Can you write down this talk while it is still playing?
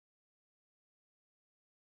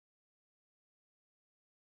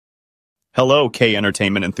Hello,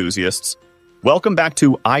 K-entertainment enthusiasts. Welcome back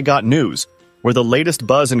to I Got News, where the latest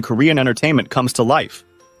buzz in Korean entertainment comes to life.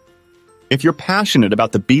 If you're passionate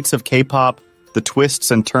about the beats of K-pop, the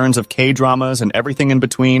twists and turns of K-dramas, and everything in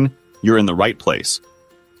between, you're in the right place.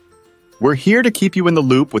 We're here to keep you in the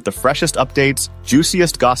loop with the freshest updates,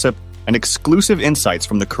 juiciest gossip, and exclusive insights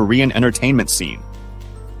from the Korean entertainment scene.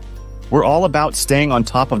 We're all about staying on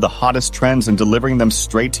top of the hottest trends and delivering them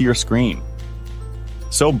straight to your screen.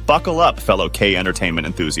 So buckle up, fellow K-entertainment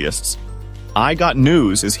enthusiasts. I Got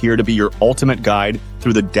News is here to be your ultimate guide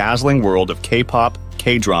through the dazzling world of K-pop,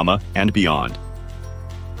 K-drama, and beyond.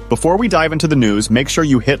 Before we dive into the news, make sure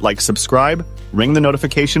you hit like, subscribe, ring the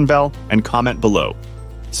notification bell, and comment below.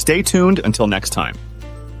 Stay tuned until next time.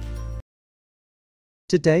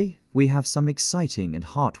 Today, we have some exciting and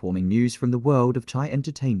heartwarming news from the world of Thai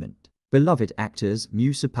entertainment. Beloved actors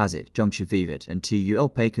Mew Suppasit, Jung Vivat, and Tu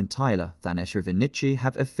Paikon Tyler Thaneshravanichi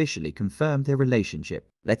have officially confirmed their relationship.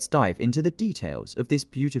 Let's dive into the details of this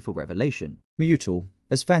beautiful revelation. Mutual,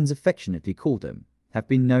 as fans affectionately call them, have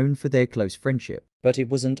been known for their close friendship, but it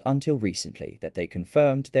wasn't until recently that they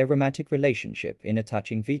confirmed their romantic relationship in a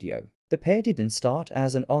touching video. The pair didn't start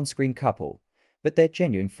as an on-screen couple, but their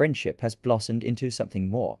genuine friendship has blossomed into something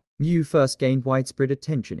more. Mew first gained widespread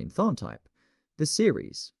attention in Tharntype, the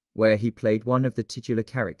series, where he played one of the titular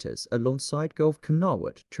characters alongside Golf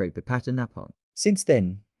Kanawat Trepapattanapong. Since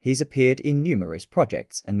then, he's appeared in numerous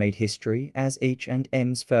projects and made history as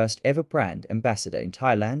H&M's first ever brand ambassador in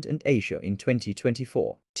Thailand and Asia in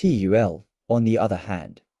 2024. TUL, on the other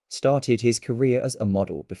hand, started his career as a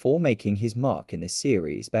model before making his mark in the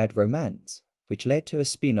series Bad Romance, which led to a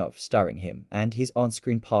spin-off starring him and his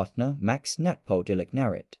on-screen partner Max Natpol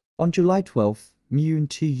Dilaknarit. On July 12th, Mew and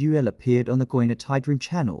TUL appeared on the Goina Thai Dream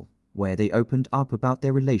channel, where they opened up about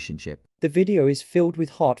their relationship. The video is filled with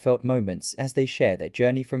heartfelt moments as they share their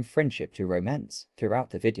journey from friendship to romance. Throughout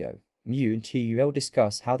the video, Mew and TUL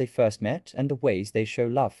discuss how they first met and the ways they show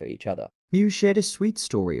love for each other. Mew shared a sweet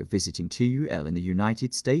story of visiting TUL in the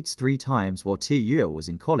United States 3 times while TUL was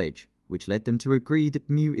in college, which led them to agree that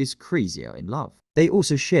Mew is crazier in love. They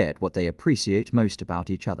also shared what they appreciate most about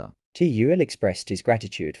each other. TUL expressed his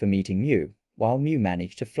gratitude for meeting Mew, while Mew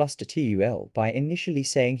managed to fluster TUL by initially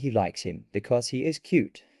saying he likes him because he is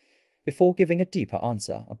cute, before giving a deeper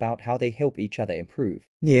answer about how they help each other improve.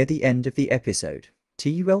 Near the end of the episode,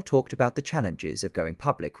 TUL talked about the challenges of going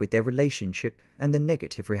public with their relationship and the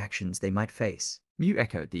negative reactions they might face. Mew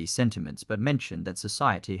echoed these sentiments but mentioned that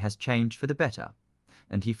society has changed for the better,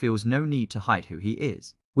 and he feels no need to hide who he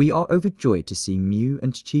is. We are overjoyed to see Mew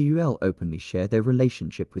and TUL openly share their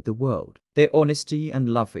relationship with the world. Their honesty and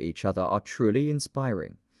love for each other are truly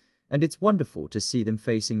inspiring, and it's wonderful to see them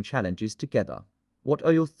facing challenges together. What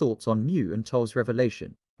are your thoughts on Mew and Tol's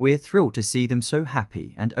revelation? We're thrilled to see them so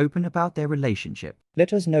happy and open about their relationship.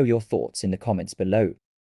 Let us know your thoughts in the comments below.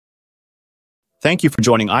 Thank you for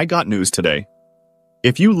joining I Got News today.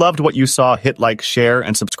 If you loved what you saw, hit like, share,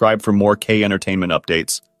 and subscribe for more K-entertainment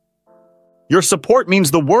updates. Your support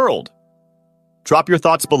means the world. Drop your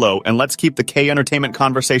thoughts below and let's keep the K-entertainment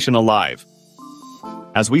conversation alive.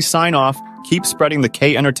 As we sign off, keep spreading the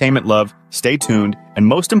K-entertainment love, stay tuned, and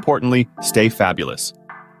most importantly, stay fabulous.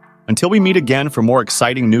 Until we meet again for more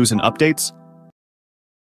exciting news and updates,